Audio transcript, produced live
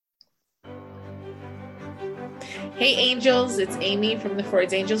Hey angels, it's Amy from the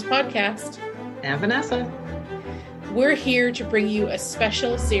Freud's Angels podcast. And Vanessa. We're here to bring you a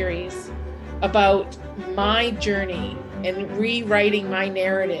special series about my journey and rewriting my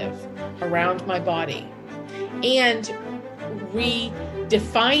narrative around my body and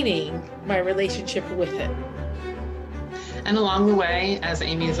redefining my relationship with it. And along the way, as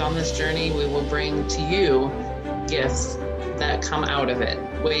Amy is on this journey, we will bring to you gifts that come out of it,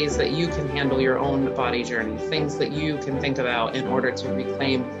 ways that you can handle your own body journey, things that you can think about in order to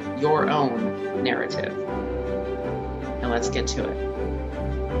reclaim your own narrative. And let's get to it.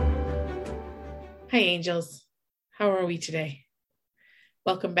 Hi, angels. How are we today?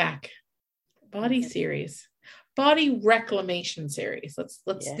 Welcome back. Body series, body reclamation series.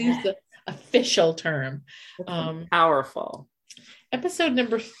 Let's use the official term. Powerful. Episode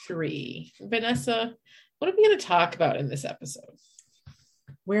number 3. Vanessa, what are we going to talk about in this episode?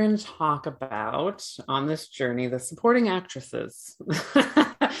 We're going to talk about, on this journey, the supporting actresses,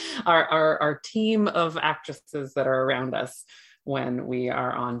 our team of actresses that are around us when we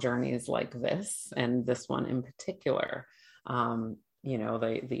are on journeys like this, and this one in particular.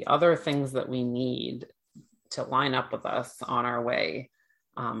 The other things that we need to line up with us on our way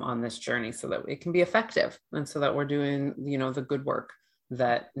on this journey so that it can be effective and so that we're doing, the good work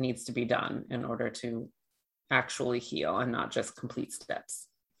that needs to be done in order to actually heal and not just complete steps.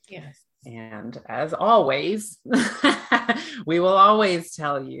 Yes. And as always, we will always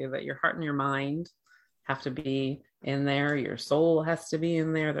tell you that your heart and your mind have to be in there. Your soul has to be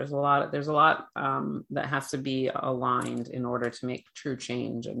in there. There's a lot that has to be aligned in order to make true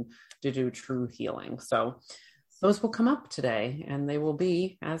change and to do true healing. So those will come up today, and they will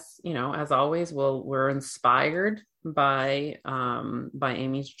be, as always, we're inspired by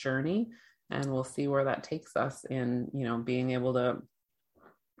Amy's journey, and we'll see where that takes us in, being able to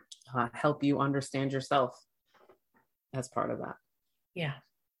help you understand yourself as part of that. Yeah.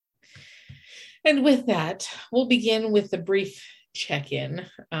 And with that, we'll begin with the brief check-in,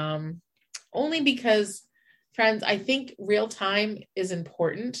 only because, friends, I think real time is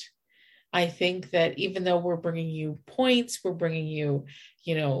important. I think that even though we're bringing you points, we're bringing you,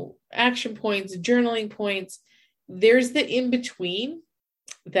 action points, journaling points, there's the in-between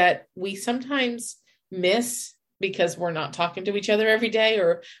that we sometimes miss because we're not talking to each other every day,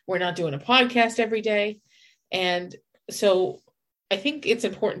 or we're not doing a podcast every day. And so I think it's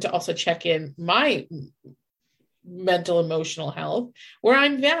important to also check in my mental, emotional health, where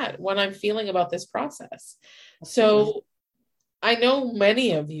I'm at, when I'm feeling about this process. So I know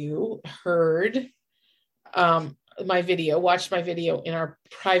many of you heard watched my video in our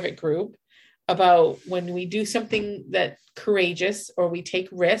private group about when we do something that courageous or we take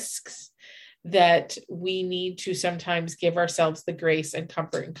risks, that we need to sometimes give ourselves the grace and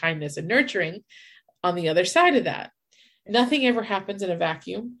comfort and kindness and nurturing on the other side of that. Nothing ever happens in a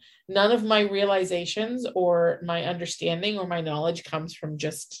vacuum. None of my realizations or my understanding or my knowledge comes from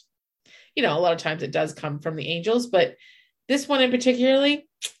just, a lot of times it does come from the angels, but this one in particularly,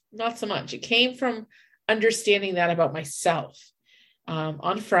 not so much. It came from understanding that about myself.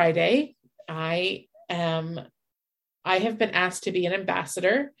 On Friday, I have been asked to be an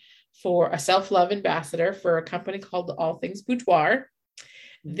ambassador, for a self-love ambassador for a company called All Things Boudoir.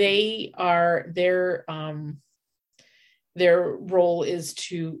 Their role is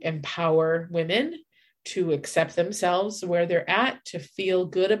to empower women to accept themselves where they're at, to feel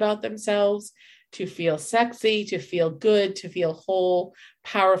good about themselves, to feel sexy, to feel good, to feel whole,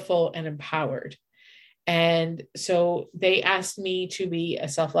 powerful, and empowered. And so they asked me to be a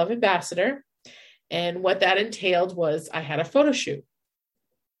self-love ambassador. And what that entailed was I had a photo shoot.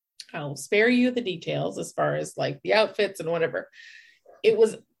 I'll spare you the details as far as like the outfits and whatever. I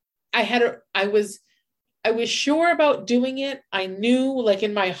was sure about doing it. I knew, like,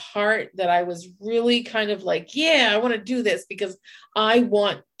 in my heart that I was really kind of like, I want to do this because I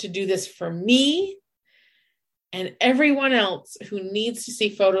want to do this for me and everyone else who needs to see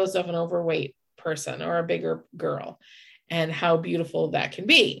photos of an overweight person or a bigger girl and how beautiful that can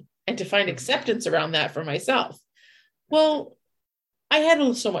be, and to find acceptance around that for myself. Well, I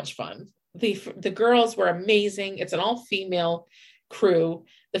had so much fun. The girls were amazing. It's an all-female crew.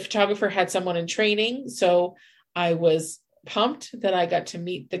 The photographer had someone in training, so I was pumped that I got to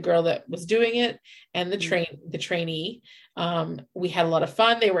meet the girl that was doing it and the trainee. We had a lot of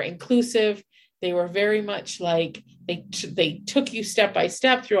fun. They were inclusive. They were very much like they took you step by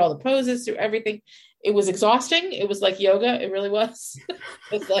step through all the poses, through everything. It was exhausting. It was like yoga. It really was.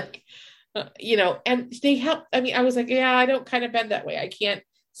 It's like, and they helped. I mean, I was like, I don't kind of bend that way. I can't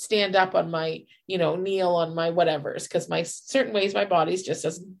stand up on my, kneel on my whatevers, because my certain ways my body's just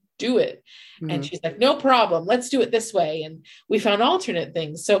do it. And she's like, no problem. Let's do it this way. And we found alternate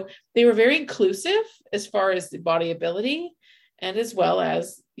things. So they were very inclusive as far as the body ability and as well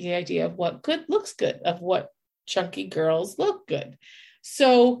as the idea of what good looks good, of what chunky girls look good.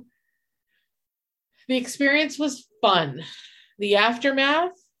 So the experience was fun. The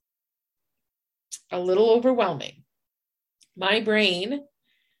aftermath, a little overwhelming. My brain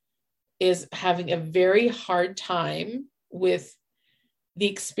is having a very hard time with the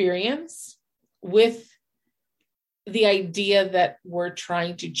experience, with the idea that we're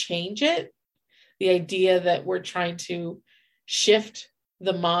trying to change it, the idea that we're trying to shift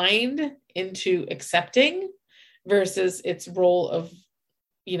the mind into accepting versus its role of,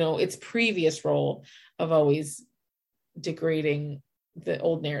 its previous role of always degrading the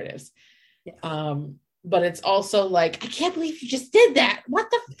old narratives. Yes. But it's also like, I can't believe you just did that.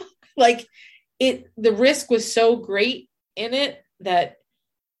 What the fuck? Like the risk was so great in it that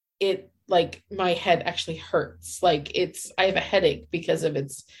it, like, my head actually hurts. Like I have a headache because of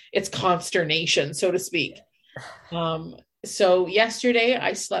its consternation, so to speak. So yesterday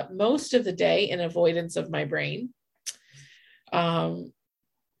I slept most of the day in avoidance of my brain.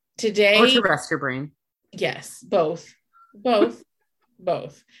 Today, or to rest your brain. Yes, both,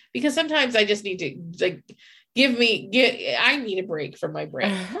 because sometimes I just need to, like, I need a break from my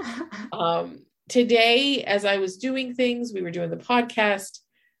brain. Today, as I was doing things, we were doing the podcast,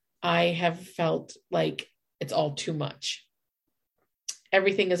 I have felt like it's all too much.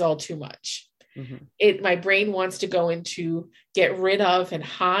 Everything is all too much. My brain wants to go into get rid of and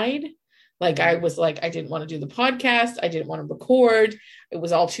hide. Like I was like, I didn't want to do the podcast. I didn't want to record. It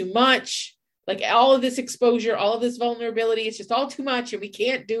was all too much. Like all of this exposure, all of this vulnerability, it's just all too much and we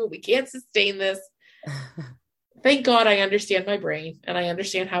can't do it. We can't sustain this. Thank God I understand my brain and I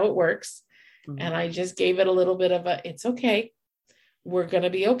understand how it works. And I just gave it a little bit of it's okay. We're going to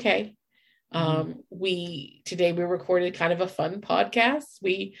be okay. Today we recorded kind of a fun podcast.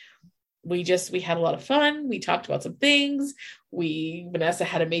 We had a lot of fun. We talked about some things. Vanessa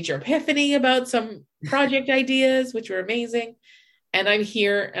had a major epiphany about some project ideas, which were amazing. And I'm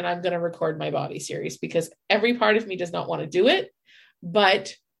here and I'm going to record my body series because every part of me does not want to do it,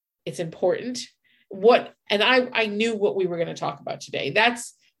 but it's important. I knew what we were going to talk about today.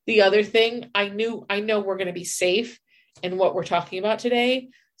 That's the other thing. I know we're going to be safe in what we're talking about today.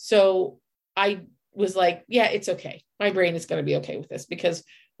 So I was like, yeah, it's okay. My brain is going to be okay with this because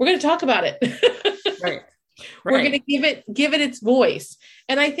we're going to talk about it. Right. We're going to give it its voice.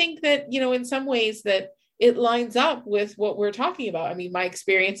 And I think that, in some ways that it lines up with what we're talking about. I mean, my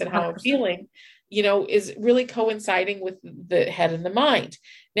experience and how 100%. I'm feeling, is really coinciding with the head and the mind.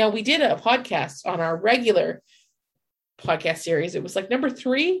 Now we did a podcast on our regular podcast series. It was like number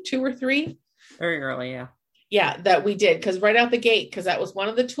 2 or 3. Very early. Yeah. Yeah. That we did. Cause right out the gate, cause that was one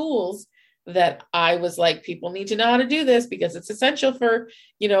of the tools that I was like, people need to know how to do this because it's essential for,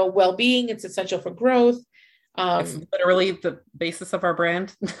 well-being. It's essential for growth. It's literally the basis of our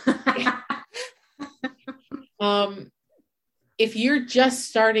brand. If you're just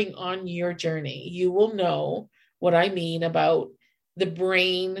starting on your journey, you will know what I mean about the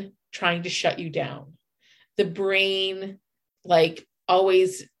brain trying to shut you down. The brain, like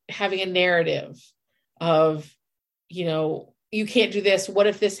always having a narrative of, you can't do this. What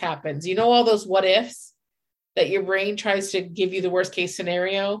if this happens? All those what ifs that your brain tries to give you the worst case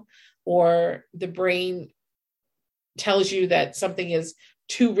scenario, or the brain tells you that something is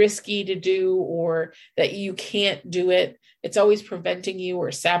too risky to do or that you can't do it. It's always preventing you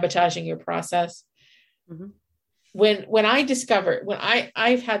or sabotaging your process. When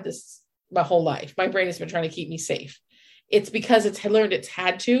I've had this my whole life, my brain has been trying to keep me safe. It's because it's learned it's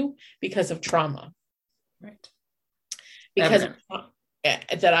had to because of trauma. Right. Because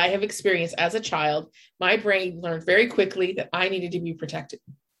that I have experienced as a child, my brain learned very quickly that I needed to be protected,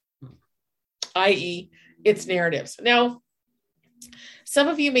 i.e. its narratives. Now, some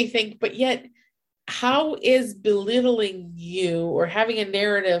of you may think, but yet how is belittling you or having a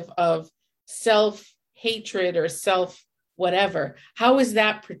narrative of self-hatred or self-whatever, how is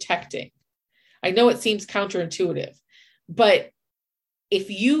that protecting? I know it seems counterintuitive, but if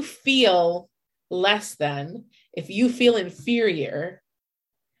you feel less than, if you feel inferior,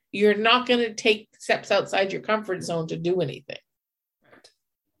 you're not going to take steps outside your comfort zone to do anything.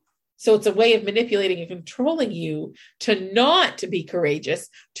 So it's a way of manipulating and controlling you to not be courageous,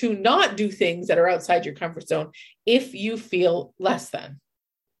 to not do things that are outside your comfort zone if you feel less than.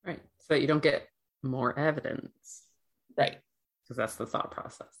 Right. So that you don't get more evidence. Right. Because that's the thought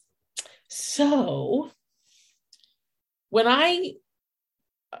process. So when I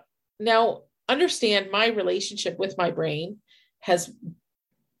now understand my relationship with my brain has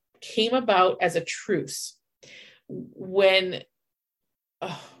came about as a truce when,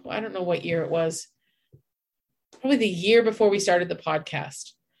 I don't know what year it was, probably the year before we started the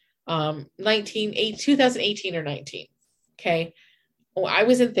podcast, 2018 or 19. Okay. Oh, I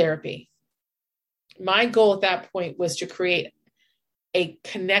was in therapy. My goal at that point was to create a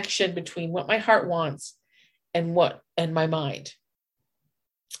connection between what my heart wants and my mind,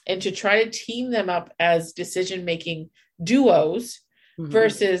 and to try to team them up as decision-making duos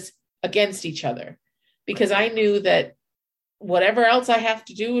versus against each other. Because I knew that whatever else I have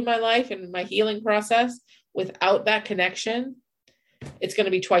to do in my life and my healing process, without that connection, it's going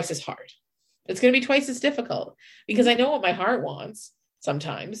to be twice as hard. It's going to be twice as difficult, because I know what my heart wants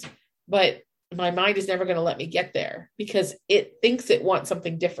sometimes, but my mind is never going to let me get there because it thinks it wants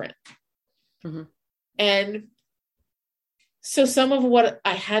something different. And so some of what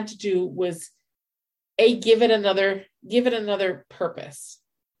I had to do was give it another purpose.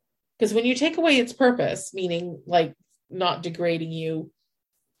 Because when you take away its purpose, meaning like not degrading you,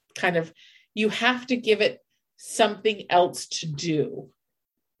 kind of, you have to give it something else to do.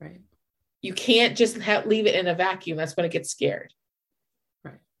 Right. You can't just leave it in a vacuum. That's when it gets scared.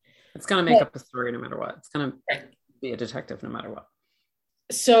 Right. It's going to make up a story no matter what. It's going to be a detective no matter what.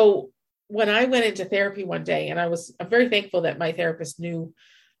 So when I went into therapy one day, and I'm very thankful that my therapist knew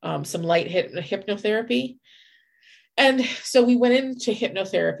some light hypnotherapy. And so we went into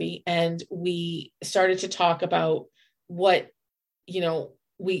hypnotherapy and we started to talk about we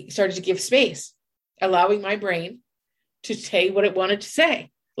started to give space, allowing my brain to say what it wanted to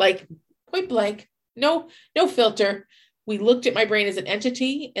say, like point blank, no filter. We looked at my brain as an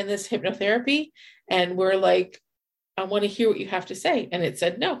entity in this hypnotherapy, and we're like, I want to hear what you have to say. And it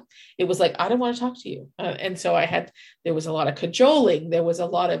said, no. It was like, I don't want to talk to you. And so there was a lot of cajoling. It was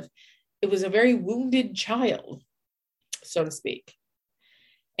a very wounded child, so to speak.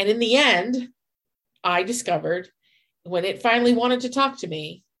 And in the end, I discovered when it finally wanted to talk to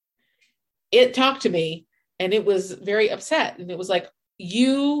me, it talked to me, and it was very upset. And it was like,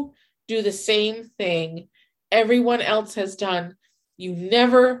 you do the same thing everyone else has done. You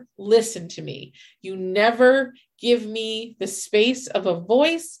never listen to me. You never give me the space of a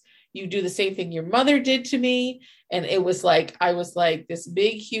voice. You do the same thing your mother did to me. And it was like, I was like this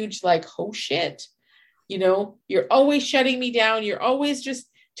big, huge, like, oh shit, you're always shutting me down. You're always just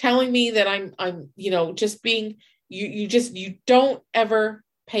telling me that I'm, just being, you don't ever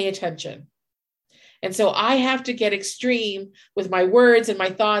pay attention. And so I have to get extreme with my words and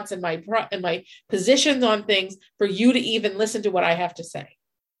my thoughts and my positions on things for you to even listen to what I have to say.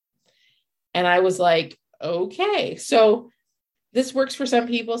 And I was like, okay, so this works for some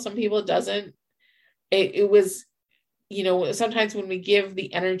people it doesn't. It was, sometimes when we give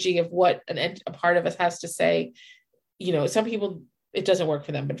the energy of what a part of us has to say, some people, it doesn't work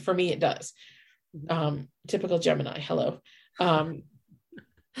for them, but for me, it does. Typical Gemini. Hello.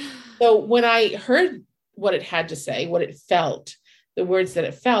 So when I heard what it had to say, what it felt, the words that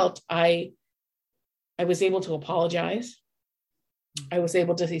it felt, I was able to apologize. I was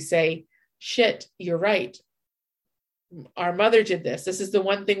able to say, shit, you're right. Our mother did this. This is the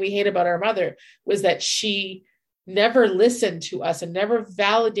one thing we hate about our mother, was that she never listened to us and never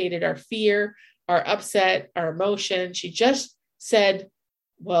validated our fear, our upset, our emotion. She just said,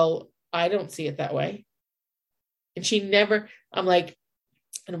 well, I don't see it that way. And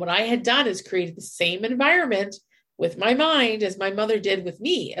and what I had done is created the same environment with my mind as my mother did with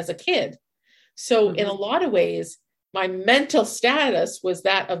me as a kid. So in a lot of ways, my mental status was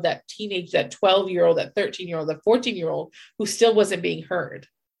that of that 12-year-old, that 13-year-old, that 14-year-old who still wasn't being heard.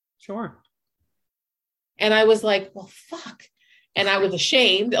 Sure. And I was like, well, fuck. And I was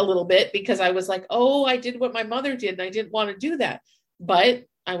ashamed a little bit because I was like, oh, I did what my mother did and I didn't want to do that. But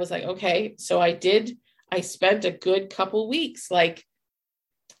I was like, okay, so I spent a good couple weeks, like,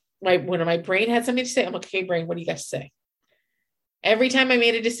 when my brain had something to say, I'm like, okay, brain, what do you got to say? Every time I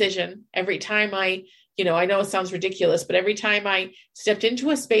made a decision, every time I know it sounds ridiculous, but every time I stepped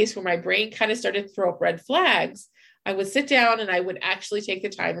into a space where my brain kind of started to throw up red flags, I would sit down and I would actually take the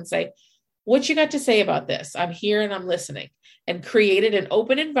time and say, what you got to say about this? I'm here and I'm listening, and created an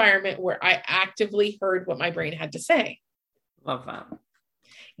open environment where I actively heard what my brain had to say. Love that.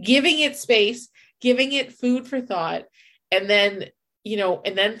 Giving it space, giving it food for thought. And then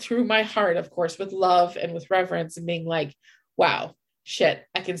through my heart, of course, with love and with reverence, and being like, wow, shit,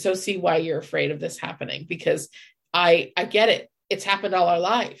 I can so see why you're afraid of this happening, because I get it. It's happened all our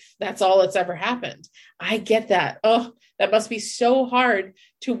life. That's all that's ever happened. I get that. Oh, that must be so hard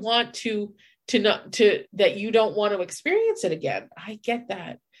to want to that you don't want to experience it again. I get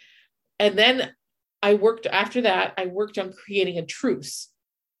that. And then after that, I worked on creating a truce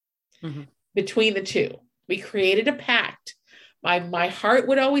Mhm. between the two. We created a pact. My heart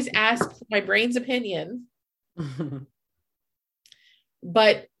would always ask for my brain's opinion,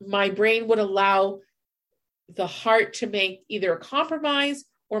 but my brain would allow the heart to make either a compromise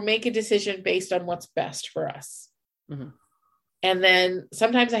or make a decision based on what's best for us. Mhm. And then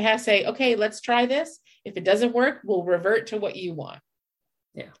sometimes I have to say, okay, let's try this. If it doesn't work, we'll revert to what you want.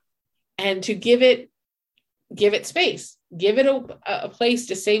 Yeah. And to give it space, give it a place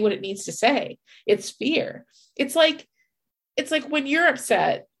to say what it needs to say. It's fear. It's like when you're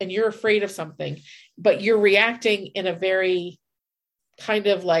upset and you're afraid of something, but you're reacting in a very kind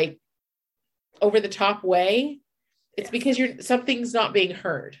of like over the top way. It's because something's not being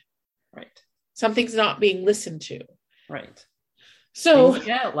heard. Right. Something's not being listened to. Right. So things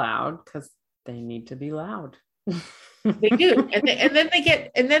get loud because they need to be loud. They do.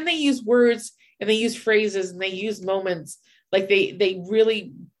 And then they use words and they use phrases and they use moments like they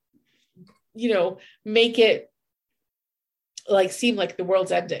really, make it like seem like the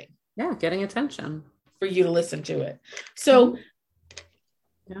world's ending. Yeah, getting attention. For you to listen to it. So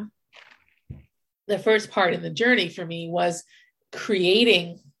yeah. The first part in the journey for me was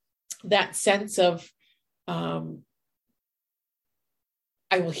creating that sense of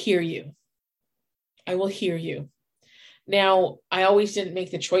I will hear you. I will hear you. Now, I always didn't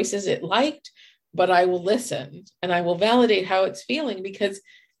make the choices it liked, but I will listen and I will validate how it's feeling because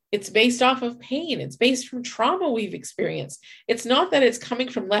it's based off of pain. It's based from trauma we've experienced. It's not that it's coming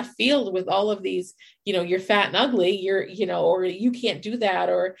from left field with all of these, you're fat and ugly, or you can't do that,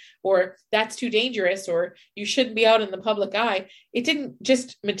 or that's too dangerous, or you shouldn't be out in the public eye. It didn't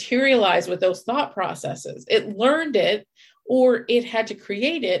just materialize with those thought processes. It learned it, or it had to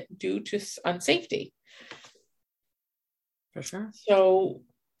create it due to unsafety. For sure. So,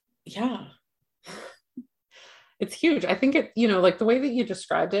 yeah. It's huge. I think it, like the way that you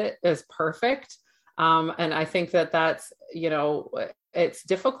described it is perfect. And I think that that's, it's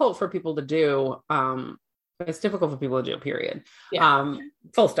difficult for people to do. It's difficult for people to do, period. Yeah.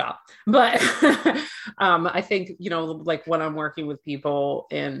 Full stop. But I think, like when I'm working with people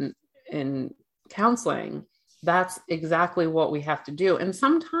in counseling, that's exactly what we have to do. And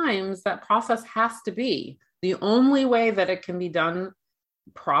sometimes that process has to be the only way that it can be done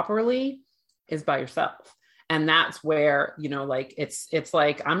properly is by yourself. And that's where, it's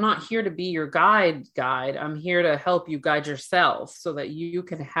like, I'm not here to be your guide. I'm here to help you guide yourself so that you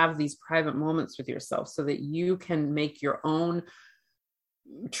can have these private moments with yourself so that you can make your own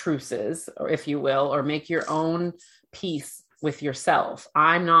truces, or if you will, or make your own peace with yourself.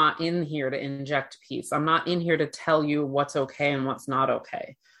 I'm not in here to inject peace. I'm not in here to tell you what's okay and what's not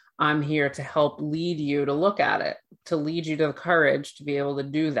okay. I'm here to help lead you to look at it, to lead you to the courage to be able to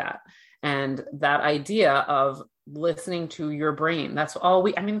do that. And that idea of listening to your brain, it's all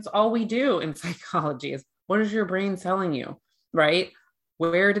we do in psychology is what is your brain telling you, right?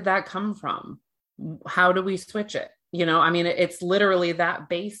 Where did that come from? How do we switch it? It's literally that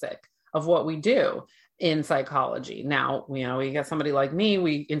basic of what we do in psychology. Now, we get somebody like me,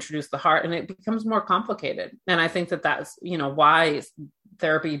 we introduce the heart and it becomes more complicated. And I think that that's, why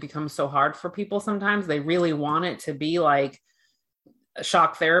therapy becomes so hard for people sometimes. They really want it to be like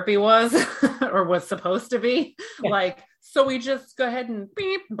shock therapy was or was supposed to be. Yeah. Like, so we just go ahead and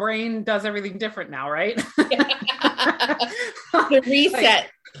beep, brain does everything different now, right? The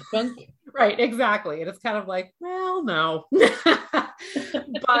reset. Right, exactly. And it's kind of like, well, no.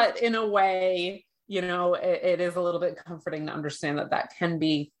 But in a way, it is a little bit comforting to understand that can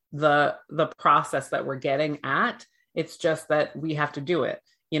be the process that we're getting at. It's just that we have to do it,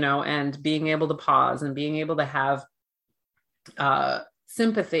 and being able to pause and being able to have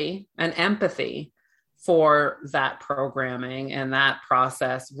sympathy and empathy for that programming and that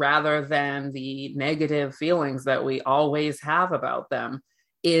process rather than the negative feelings that we always have about them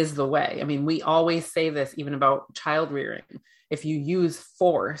is the way. I mean, we always say this even about child rearing. If you use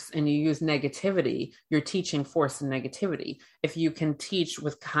force and you use negativity, you're teaching force and negativity. If you can teach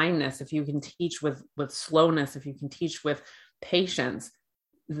with kindness, if you can teach with slowness, if you can teach with patience,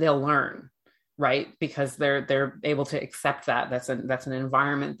 they'll learn, right? Because they're able to accept that. That's an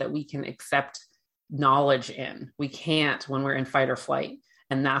environment that we can accept knowledge in. We can't when we're in fight or flight.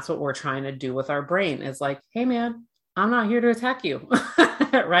 And that's what we're trying to do with our brain is like, hey man, I'm not here to attack you,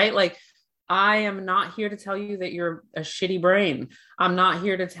 right? Like, I am not here to tell you that you're a shitty brain. I'm not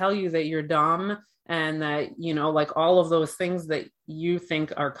here to tell you that you're dumb and that, like all of those things that you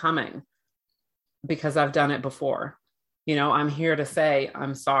think are coming because I've done it before. I'm here to say,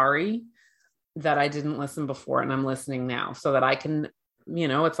 I'm sorry that I didn't listen before and I'm listening now so that I can,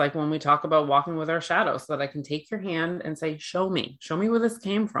 it's like when we talk about walking with our shadow so that I can take your hand and say, show me where this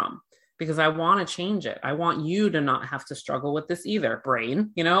came from. because I want to change it. I want you to not have to struggle with this either, brain.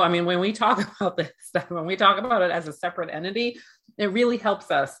 I mean, when we talk about this, when we talk about it as a separate entity, it really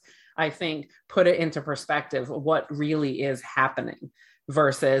helps us, I think, put it into perspective what really is happening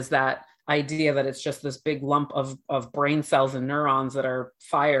versus that idea that it's just this big lump of brain cells and neurons that are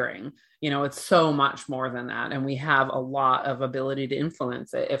firing. It's so much more than that. And we have a lot of ability to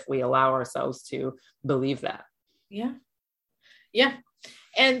influence it if we allow ourselves to believe that. Yeah. Yeah.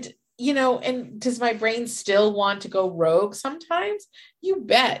 And, and does my brain still want to go rogue sometimes? You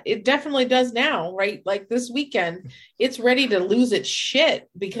bet. It definitely does now, right? Like this weekend, it's ready to lose its shit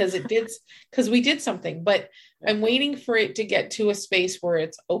because we did something, but I'm waiting for it to get to a space where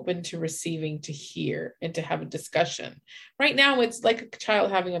it's open to receiving, to hear, and to have a discussion. Right now, it's like a child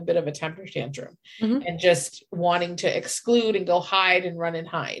having a bit of a temper tantrum and just wanting to exclude and go hide and run and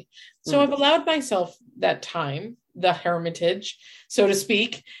hide. So I've allowed myself that time, the hermitage, so to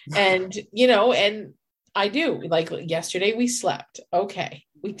speak. And, and I do, like yesterday we slept. Okay.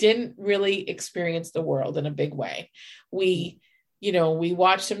 We didn't really experience the world in a big way. We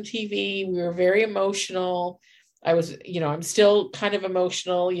watched some TV. We were very emotional. I was, I'm still kind of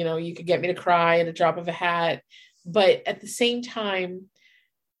emotional. You could get me to cry at a drop of a hat. But at the same time,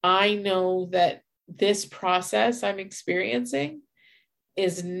 I know that this process I'm experiencing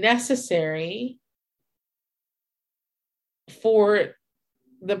is necessary for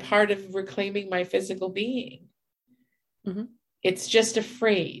the part of reclaiming my physical being. It's just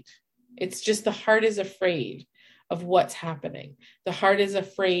afraid. It's just the heart is afraid of what's happening. The heart is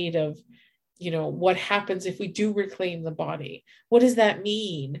afraid of, what happens if we do reclaim the body? What does that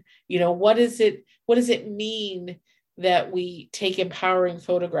mean? What does it mean that we take empowering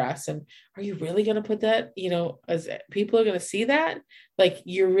photographs? And are you really going to put that, as people are going to see that? Like,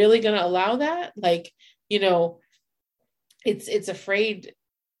 you're really going to allow that? Like, it's afraid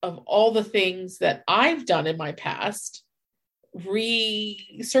of all the things that I've done in my past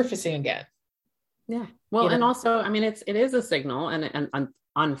resurfacing again. Yeah. Well, and also, I mean, it is a signal, and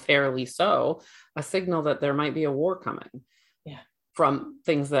unfairly so, a signal that there might be a war coming. Yeah. From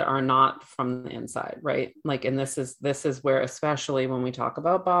things that are not from the inside, right? Like, and this is where, especially when we talk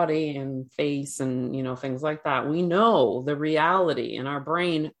about body and face and, things like that, we know the reality, and our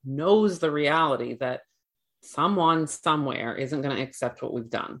brain knows the reality that someone somewhere isn't going to accept what we've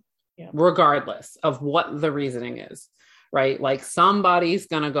done, regardless of what the reasoning is, right? Like, somebody's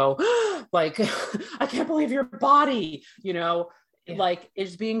going to go, like, I can't believe your body, like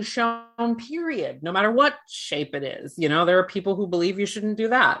is being shown, period, no matter what shape it is. There are people who believe you shouldn't do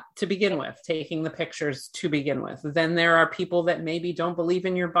that to begin with, taking the pictures to begin with. Then there are people that maybe don't believe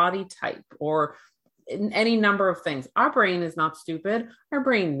in your body type or in any number of things. Our brain is not stupid. Our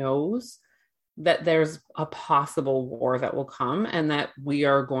brain knows that there's a possible war that will come, and that we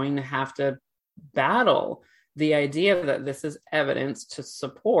are going to have to battle the idea that this is evidence to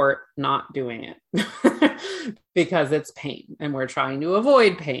support not doing it because it's pain and we're trying to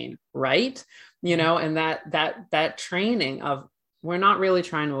avoid pain, right? And that training of, we're not really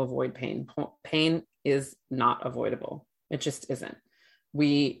trying to avoid pain. Pain is not avoidable. It just isn't.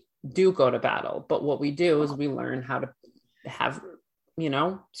 We do go to battle, but what we do is we learn how to have,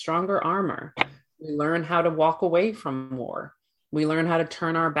 stronger armor. We learn how to walk away from war. We learn how to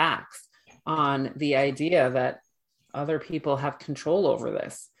turn our backs on the idea that other people have control over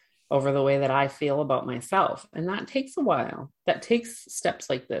this, over the way that I feel about myself. And that takes a while. That takes steps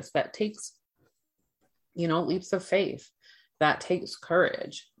like this. That takes, leaps of faith. That takes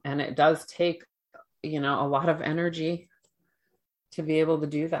courage. And it does take, a lot of energy to be able to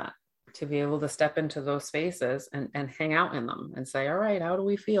do that, to be able to step into those spaces and hang out in them and say, all right, how do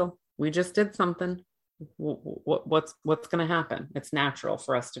we feel? We just did something. What's going to happen? It's natural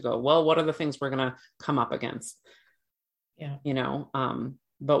for us to go, well, what are the things we're going to come up against? Yeah.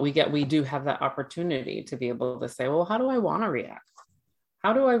 But we do have that opportunity to be able to say, well, how do I want to react?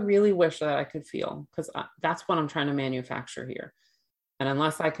 How do I really wish that I could feel? Because that's what I'm trying to manufacture here. And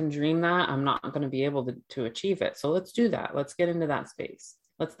unless I can dream that, I'm not going to be able to achieve it. So let's do that. Let's get into that space.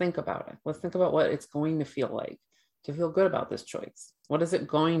 Let's think about it. Let's think about what it's going to feel like to feel good about this choice. What is it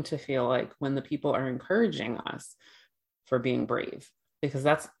going to feel like when the people are encouraging us for being brave? Because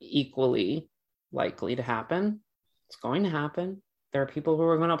that's equally likely to happen. It's going to happen. There are people who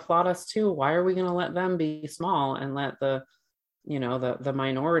are going to applaud us too. Why are we going to let them be small and let the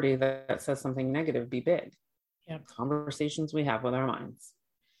minority that says something negative be big? Yeah. Conversations we have with our minds.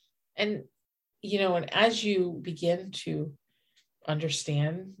 And, and as you begin to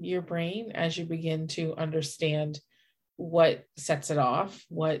understand your brain, as you begin to understand what sets it off,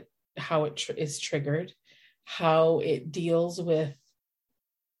 how it is triggered, how it deals with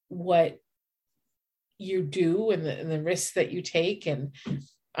what you do and the risks that you take, and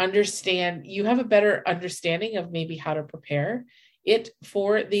understand, you have a better understanding of maybe how to prepare it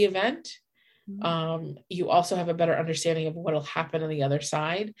for the event. You also have a better understanding of what will happen on the other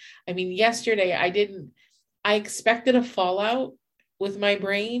side. I mean, yesterday I expected a fallout with my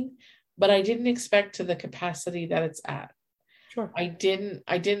brain, but I didn't expect to the capacity that it's at. Sure. I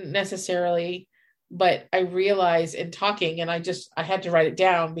didn't necessarily, but I realized in talking, and I had to write it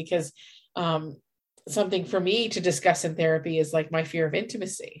down because something for me to discuss in therapy is like my fear of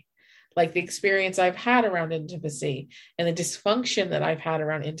intimacy, like the experience I've had around intimacy and the dysfunction that I've had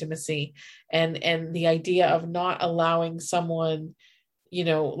around intimacy, and the idea of not allowing someone,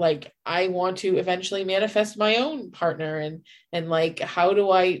 like I want to eventually manifest my own partner, and like, how do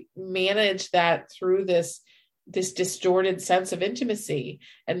I manage that through this distorted sense of intimacy,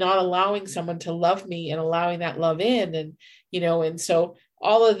 and not allowing someone to love me and allowing that love in, and so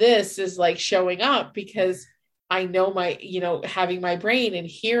all of this is like showing up because I know my, having my brain and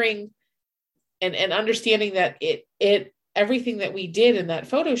hearing and understanding that it everything that we did in that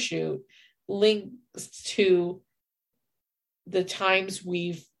photo shoot links to the times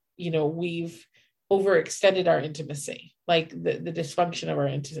we've overextended our intimacy, like the dysfunction of our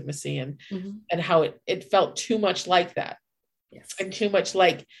intimacy, and how it felt too much like that. Yes. And too much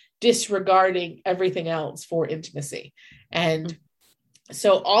like disregarding everything else for intimacy. And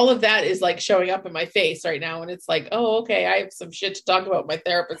so all of that is like showing up in my face right now. And it's like, oh, okay, I have some shit to talk about with my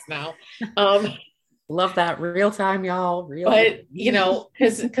therapist now. Love that real time, y'all. But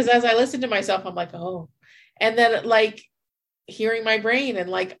because as I listen to myself, I'm like, oh, and then like hearing my brain and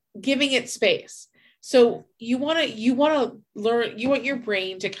like giving it space. So you want to learn, you want your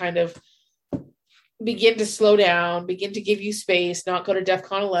brain to kind of begin to slow down, begin to give you space, not go to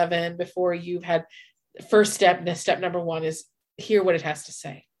DEFCON 11 before you've had first step. Step number one is hear what it has to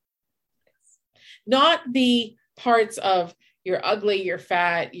say. Not the parts of you're ugly, you're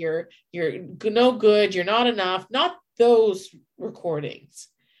fat, you're no good, you're not enough, not those recordings,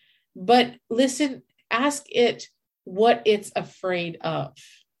 but listen, ask it what it's afraid of.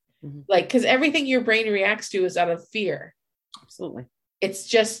 Like, because everything your brain reacts to is out of fear. Absolutely.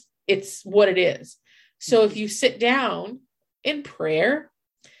 It's what it is. So if you sit down in prayer,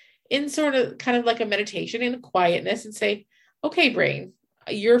 in sort of kind of like a meditation in quietness, and say, okay, brain,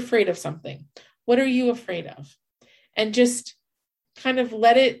 you're afraid of something. What are you afraid of? And just kind of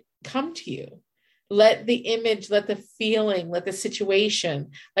let it come to you. Let the image, let the feeling, let the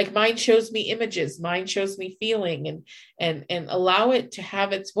situation, like mine shows me images, mine shows me feeling, and allow it to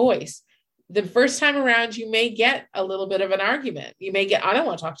have its voice. The first time around, you may get a little bit of an argument. You may get, I don't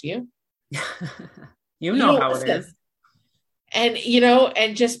want to talk to you. you know how it is. And,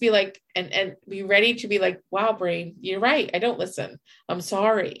 and just be like, and be ready to be like, wow, brain, you're right. I don't listen. I'm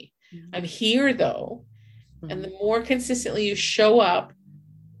sorry. I'm here though. And the more consistently you show up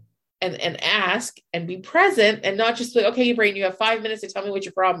and ask and be present, and not just like, okay, brain, you have 5 minutes to tell me what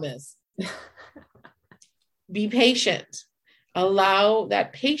your problem is. Be patient. Allow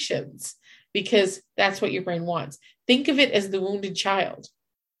that patience, because that's what your brain wants. Think of it as the wounded child.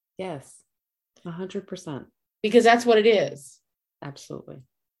 Yes. 100%. Because that's what it is. Absolutely.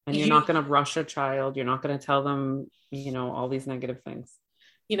 And you're not going to rush a child. You're not going to tell them, all these negative things.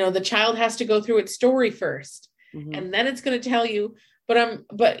 The child has to go through its story first, and then it's going to tell you,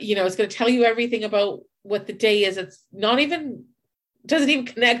 it's going to tell you everything about what the day is. It's doesn't even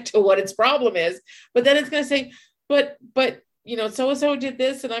connect to what its problem is. But then it's going to say, but so-and-so did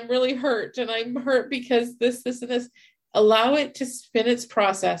this, and I'm really hurt, and I'm hurt because this, and this. Allow it to spin its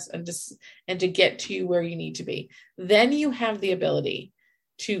process and to get to you where you need to be. Then you have the ability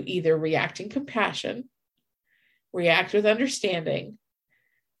to either react in compassion, react with understanding,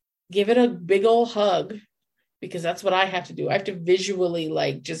 give it a big old hug, because that's what I have to do. I have to visually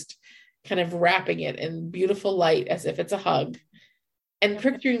like just kind of wrapping it in beautiful light as if it's a hug, and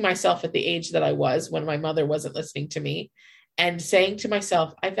picturing myself at the age that I was when my mother wasn't listening to me, and saying to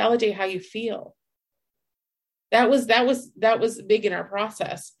myself, I validate how you feel. That was big in our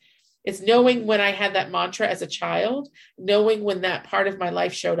process. It's knowing when I had that mantra as a child, knowing when that part of my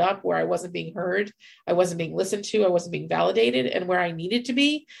life showed up where I wasn't being heard, I wasn't being listened to, I wasn't being validated, and where I needed to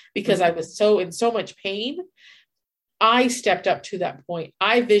be because I was in so much pain. I stepped up to that point.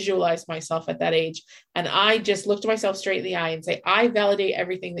 I visualized myself at that age, and I just looked myself straight in the eye and say, I validate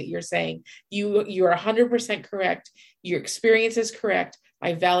everything that you're saying. You're 100% correct. Your experience is correct.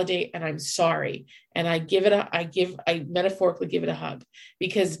 I validate, and I'm sorry. And I metaphorically give it a hug,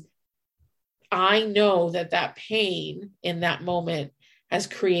 because I know that pain in that moment has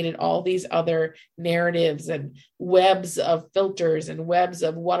created all these other narratives and webs of filters and webs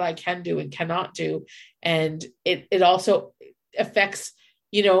of what I can do and cannot do. And it also affects,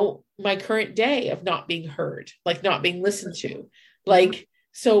 my current day of not being heard, like not being listened to. Like,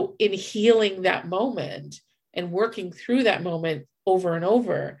 so in healing that moment and working through that moment over and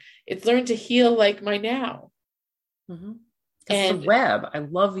over, it's learned to heal like my now. Mm-hmm. And the web, I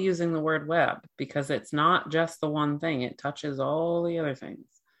love using the word web because it's not just the one thing. It touches all the other things.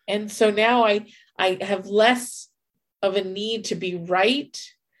 And so now I have less of a need to be right,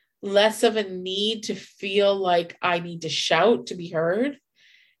 less of a need to feel like I need to shout to be heard,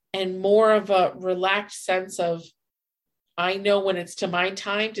 and more of a relaxed sense of, I know when it's to my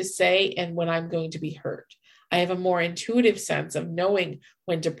time to say and when I'm going to be heard. I have a more intuitive sense of knowing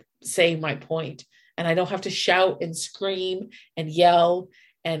when to say my point. And I don't have to shout and scream and yell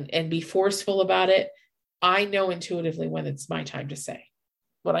and be forceful about it. I know intuitively when it's my time to say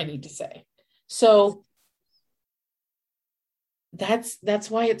what I need to say. So that's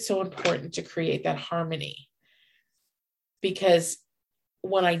why it's so important to create that harmony. Because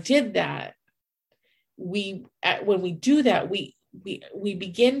when I did that, when we do that, we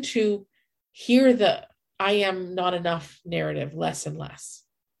begin to hear the I am not enough narrative less and less.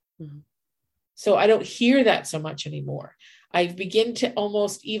 Mm-hmm. So I don't hear that so much anymore. I begin to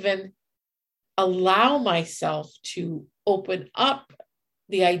almost even allow myself to open up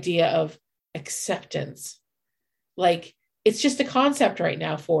the idea of acceptance. Like, it's just a concept right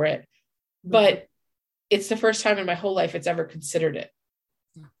now for it, but it's the first time in my whole life it's ever considered it.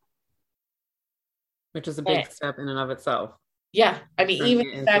 Which is a big step in and of itself. Yeah. I mean,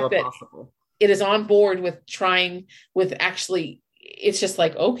 even the fact that it is on board with trying, with actually, it's just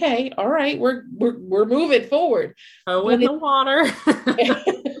like, okay, all right, we're moving forward. Oh, in the water.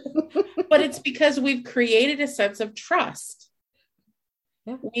 But it's because we've created a sense of trust.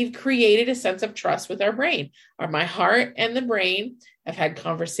 Yeah. We've created a sense of trust with our brain. My heart and the brain have had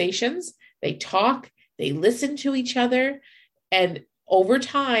conversations. They talk, they listen to each other. And over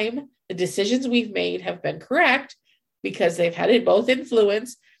time, the decisions we've made have been correct because they've had it both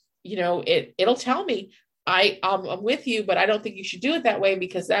influence. It'll tell me, I'm with you, but I don't think you should do it that way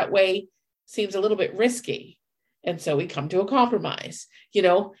because that way seems a little bit risky. And so we come to a compromise,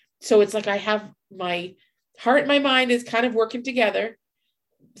 so it's like I have my heart and my mind is kind of working together.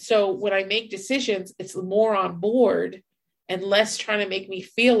 So when I make decisions, it's more on board and less trying to make me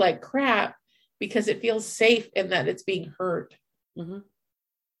feel like crap because it feels safe and that it's being heard. Mm-hmm.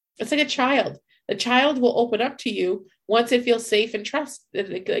 It's like a child. The child will open up to you once it feels safe and trust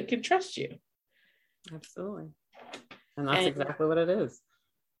that it can trust you. Absolutely. And that's exactly what it is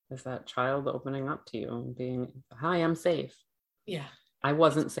that child opening up to you and being, hi, I'm safe. Yeah. I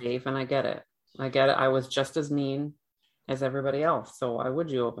wasn't safe and I get it. I was just as mean as everybody else. So why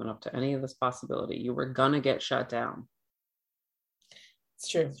would you open up to any of this possibility? You were going to get shut down. It's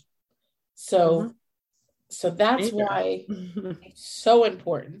true. So that's why it's so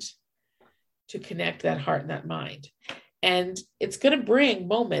important to connect that heart and that mind. And it's going to bring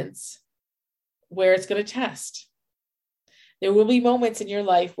moments where it's going to test. There will be moments in your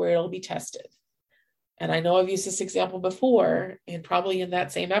life where it'll be tested. And I know I've used this example before and probably in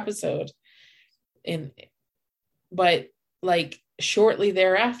that same episode. But like shortly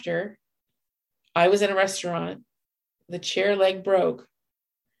thereafter, I was in a restaurant, the chair leg broke.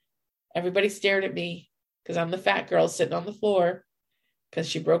 Everybody stared at me because I'm the fat girl sitting on the floor because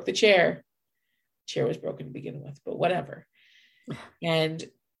she broke the chair. The chair was broken to begin with, but whatever. And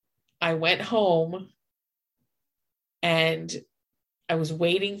I went home and I was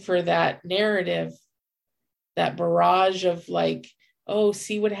waiting for that narrative, that barrage of like, oh,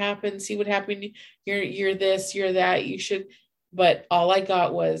 see what happened. You're this, you're that, you should. But all I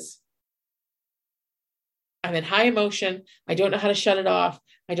got was, I'm in high emotion. I don't know how to shut it off.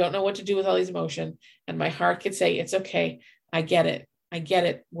 I don't know what to do with all these emotions. And my heart could say, it's okay. I get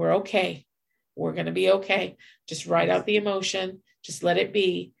it. We're okay. We're going to be okay. Just write out the emotion. Just let it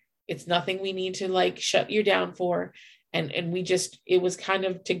be. It's nothing we need to like shut you down for. And it was kind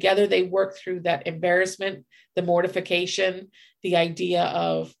of together. They worked through that embarrassment, the mortification, the idea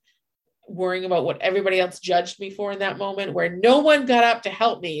of worrying about what everybody else judged me for in that moment, where no one got up to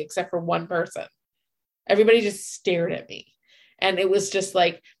help me except for one person. Everybody just stared at me. And it was just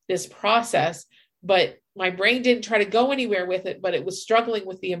like this process, but my brain didn't try to go anywhere with it, but it was struggling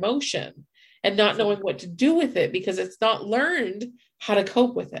with the emotion and not knowing what to do with it because it's not learned how to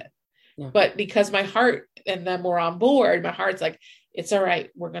cope with it. Yeah. But because my heart and them were on board, my heart's like, it's all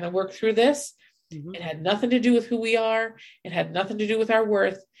right. We're going to work through this. Mm-hmm. It had nothing to do with who we are. It had nothing to do with our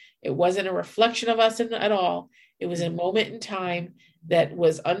worth. It wasn't a reflection of us at all. It was a moment in time. that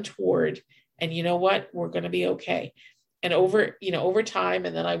was untoward. And you know what? We're going to be okay. And over time,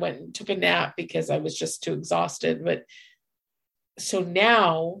 and then I went and took a nap because I was just too exhausted. But so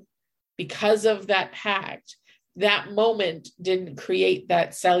now, because of that pact, that moment didn't create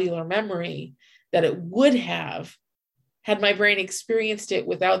that cellular memory that it would have had my brain experienced it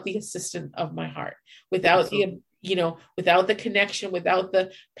without the assistance of my heart, without without the connection, without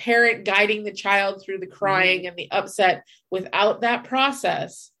the parent guiding the child through the crying and the upset. Without that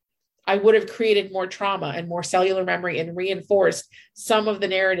process, I would have created more trauma and more cellular memory and reinforced some of the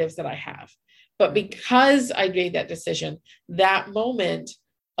narratives that I have. But because I made that decision, that moment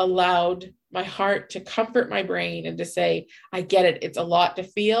allowed my heart to comfort my brain and to say, I get it. It's a lot to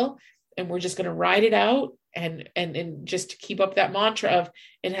feel, and we're just going to ride it out. And just to keep up that mantra of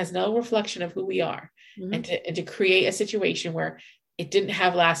it has no reflection of who we are, and to create a situation where it didn't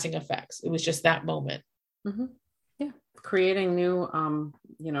have lasting effects. It was just that moment. Yeah. Creating new,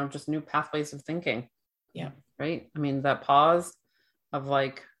 just new pathways of thinking. Yeah. Right. I mean, that pause of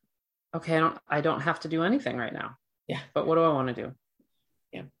like, okay, I don't have to do anything right now. Yeah. But what do I want to do?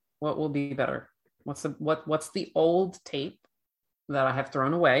 Yeah. What will be better? What's the old tape that I have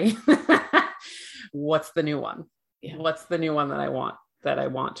thrown away? What's the new one? Yeah. What's the new one that I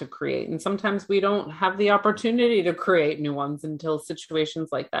want to create? And sometimes we don't have the opportunity to create new ones until situations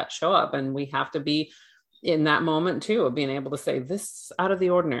like that show up. And we have to be in that moment too, of being able to say, this is out of the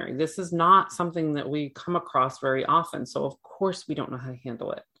ordinary. This is not something that we come across very often. So of course we don't know how to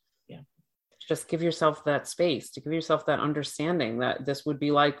handle it. Yeah. Just give yourself that space, to give yourself that understanding that this would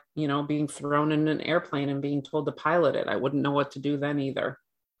be like, being thrown in an airplane and being told to pilot it. I wouldn't know what to do then either.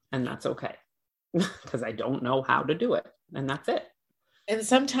 And that's okay. Because I don't know how to do it. And that's it. And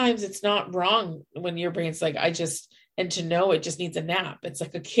sometimes it's not wrong when your brain's like, and to know it just needs a nap. It's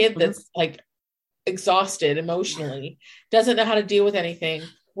like a kid that's like exhausted emotionally, doesn't know how to deal with anything.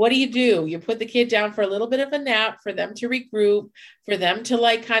 What do? You put the kid down for a little bit of a nap for them to regroup, for them to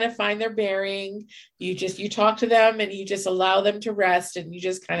like kind of find their bearing. You talk to them and you just allow them to rest, and you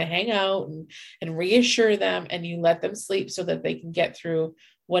just kind of hang out and reassure them, and you let them sleep so that they can get through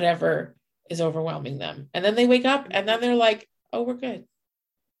whatever is overwhelming them. And then they wake up and then they're like, oh, we're good.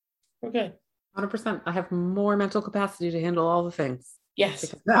 We're good. 100%. I have more mental capacity to handle all the things. Yes.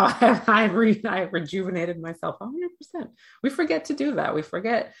 Because now I've rejuvenated myself 100%. We forget to do that. We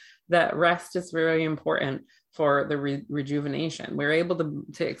forget that rest is very important for the rejuvenation. We're able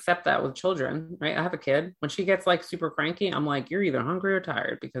to accept that with children, right? I have a kid. When she gets like super cranky, I'm like, you're either hungry or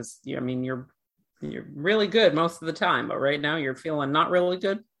tired, because you're really good most of the time, but right now you're feeling not really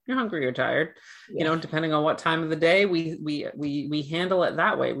good. You're hungry or tired, depending on what time of the day. We handle it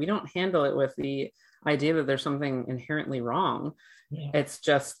that way. We don't handle it with the idea that there's something inherently wrong. Yeah. It's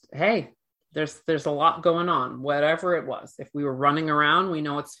just, hey, there's a lot going on, whatever it was. If we were running around, we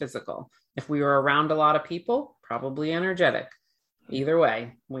know it's physical. If we were around a lot of people, probably energetic. Either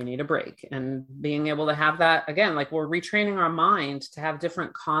way, we need a break. And being able to have that, again, like we're retraining our mind to have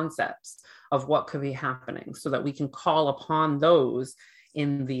different concepts of what could be happening so that we can call upon those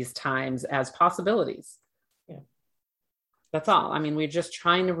in these times as possibilities. Yeah. That's all. I mean, we're just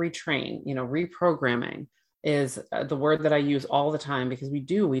trying to retrain, reprogramming is the word that I use all the time, because we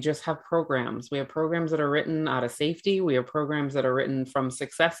just have programs. We have programs that are written out of safety. We have programs that are written from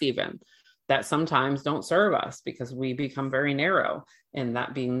success, even that sometimes don't serve us because we become very narrow, and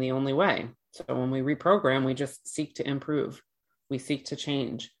that being the only way. So when we reprogram, we just seek to improve. We seek to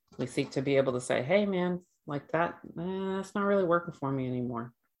change. We seek to be able to say, hey man, like that's not really working for me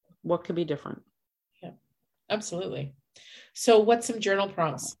anymore. What could be different? Yeah, absolutely. So what's some journal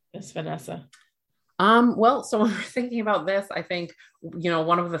prompts, Miss Vanessa? Well, so when we're thinking about this, I think,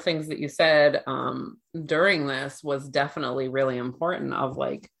 one of the things that you said during this was definitely really important, of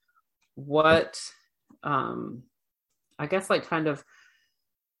like what, I guess like kind of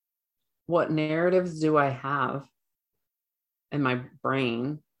what narratives do I have in my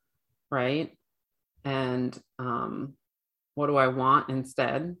brain, right? And what do I want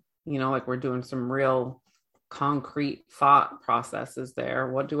instead? Like we're doing some real concrete thought processes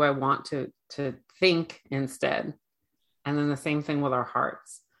there. What do I want to think instead? And then the same thing with our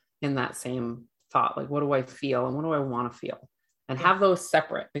hearts in that same thought. Like, what do I feel and what do I want to feel? And have those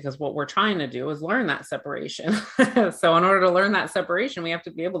separate, because what we're trying to do is learn that separation. So in order to learn that separation, we have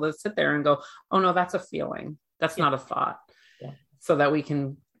to be able to sit there and go, oh no, that's a feeling. That's not a thought. Yeah. So that we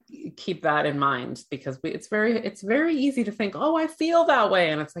can keep that in mind, because it's very easy to think, oh, I feel that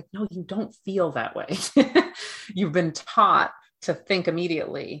way. And it's like, no, you don't feel that way. You've been taught to think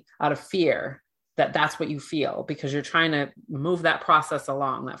immediately out of fear that that's what you feel, because you're trying to move that process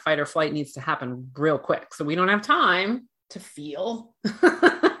along. That fight or flight needs to happen real quick. So we don't have time to feel.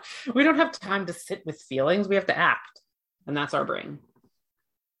 We don't have time to sit with feelings. We have to act. And that's our brain.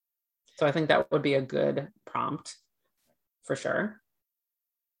 So I think that would be a good prompt for sure.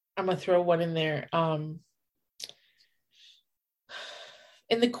 I'm going to throw one in there.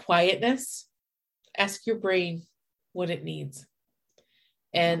 In the quietness, ask your brain what it needs.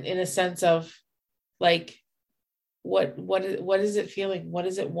 And in a sense of like, what is it feeling? What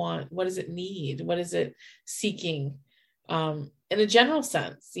does it want? What does it need? What is it seeking? In a general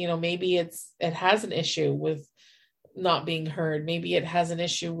sense, maybe it has an issue with not being heard. Maybe it has an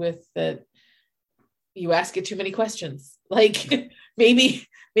issue with that you ask it too many questions. Like maybe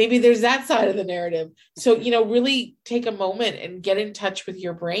there's that side of the narrative. So, really take a moment and get in touch with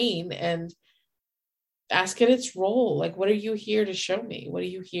your brain and ask it its role. Like, what are you here to show me? What are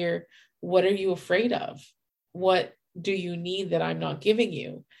you here? What are you afraid of? What do you need that I'm not giving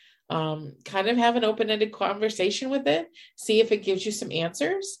you? Kind of have an open-ended conversation with it. See if it gives you some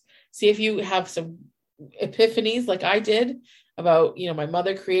answers. See if you have some epiphanies like I did about, my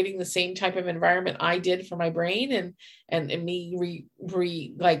mother creating the same type of environment I did for my brain and me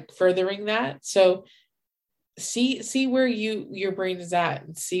like furthering that. So see where your brain is at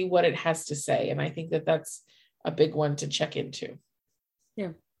and see what it has to say. And I think that that's a big one to check into. Yeah.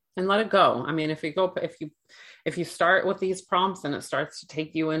 And let it go. I mean, if you start with these prompts and it starts to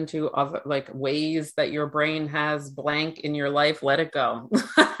take you into other like ways that your brain has blank in your life, let it go.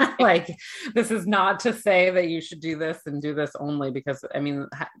 Like, this is not to say that you should do this and do this only, because I mean,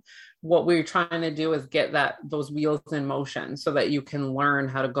 what we're trying to do is get those wheels in motion so that you can learn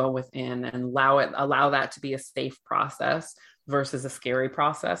how to go within and allow that to be a safe process versus a scary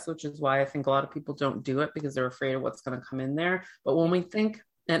process, which is why I think a lot of people don't do it, because they're afraid of what's going to come in there. But when we think,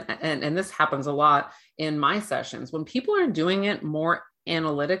 and this happens a lot in my sessions, when people are doing it more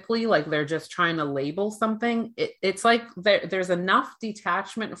analytically, like they're just trying to label something, it's like there's enough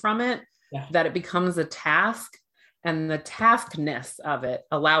detachment from it that it becomes a task, and the taskness of it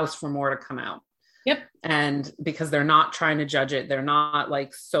allows for more to come out. Yep. And because they're not trying to judge it, they're not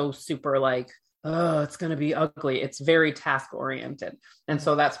like so super like, oh, it's going to be ugly. It's very task oriented. And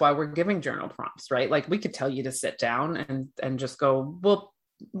so that's why we're giving journal prompts, right? Like we could tell you to sit down and just go, well,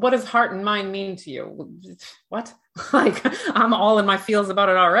 what does heart and mind mean to you? What? Like, I'm all in my feels about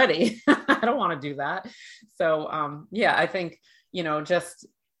it already. I don't want to do that. So, yeah, I think, just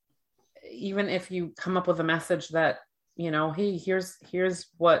even if you come up with a message that, hey, here's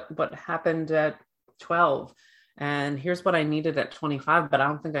what happened at 12 and here's what I needed at 25, but I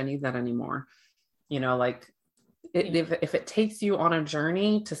don't think I need that anymore. If it takes you on a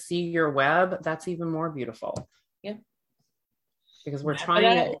journey to see your web, that's even more beautiful. Yeah. Because we're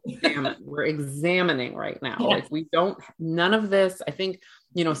trying to examining right now. Yeah. Like none of this, I think,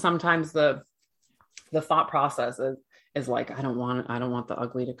 sometimes the thought process is like, I don't want the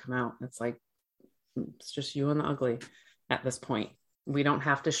ugly to come out. It's like, it's just you and the ugly at this point. We don't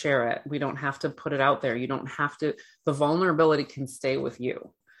have to share it. We don't have to put it out there. You don't have to, the vulnerability can stay with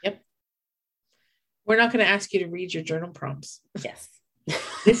you. Yep. We're not going to ask you to read your journal prompts. Yes.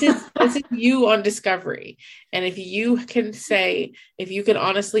 This is you on discovery. And if you can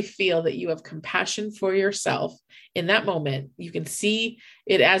honestly feel that you have compassion for yourself in that moment, you can see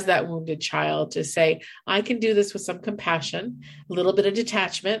it as that wounded child to say, I can do this with some compassion, a little bit of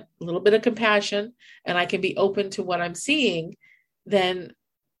detachment, a little bit of compassion, and I can be open to what I'm seeing, then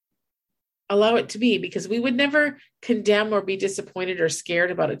allow it to be, because we would never condemn or be disappointed or scared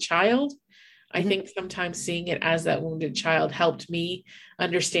about a child. I think sometimes seeing it as that wounded child helped me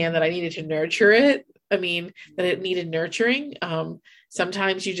understand that I needed to nurture it. I mean, that it needed nurturing.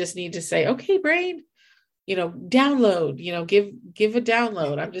 Sometimes you just need to say, okay, brain, download, give a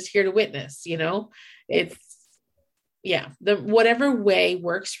download. I'm just here to witness, it's, yeah, whatever way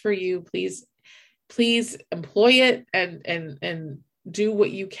works for you, please employ it and do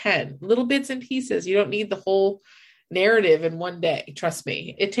what you can, little bits and pieces. You don't need the whole narrative in one day. Trust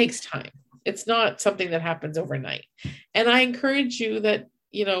me, it takes time. It's not something that happens overnight. And I encourage you that,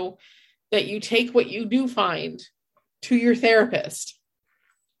 that you take what you do find to your therapist.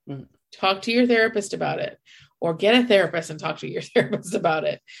 Talk to your therapist about it, or get a therapist and talk to your therapist about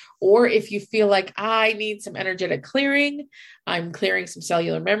it. Or if you feel like I need some energetic clearing, I'm clearing some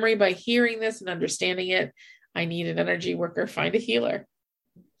cellular memory by hearing this and understanding it, I need an energy worker, find a healer.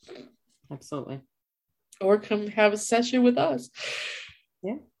 Absolutely. Or come have a session with us.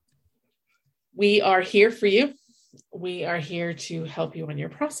 Yeah. We are here for you. We are here to help you on your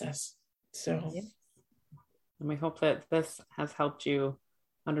process. So, yeah. And we hope that this has helped you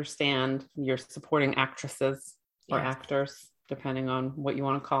understand your supporting actresses or actors, depending on what you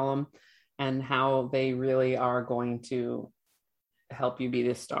want to call them, and how they really are going to help you be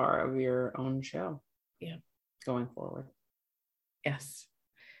the star of your own show. Yeah. Going forward. Yes.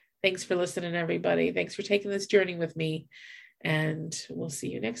 Thanks for listening, everybody. Thanks for taking this journey with me. And we'll see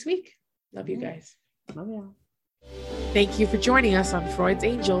you next week. Love you guys. Love you. Thank you for joining us on Freud's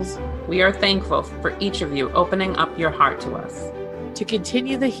Angels. We are thankful for each of you opening up your heart to us. To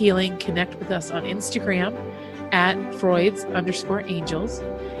continue the healing, connect with us on Instagram at Freud's_angels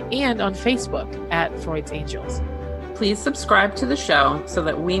and on Facebook at Freud's Angels. Please subscribe to the show so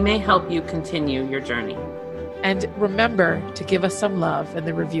that we may help you continue your journey. And remember to give us some love in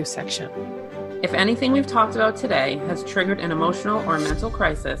the review section. If anything we've talked about today has triggered an emotional or mental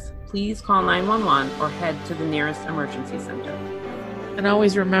crisis, please call 911 or head to the nearest emergency center. And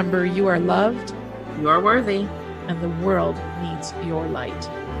always remember, you are loved, You are worthy, and the world needs your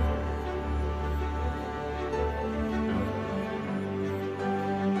light.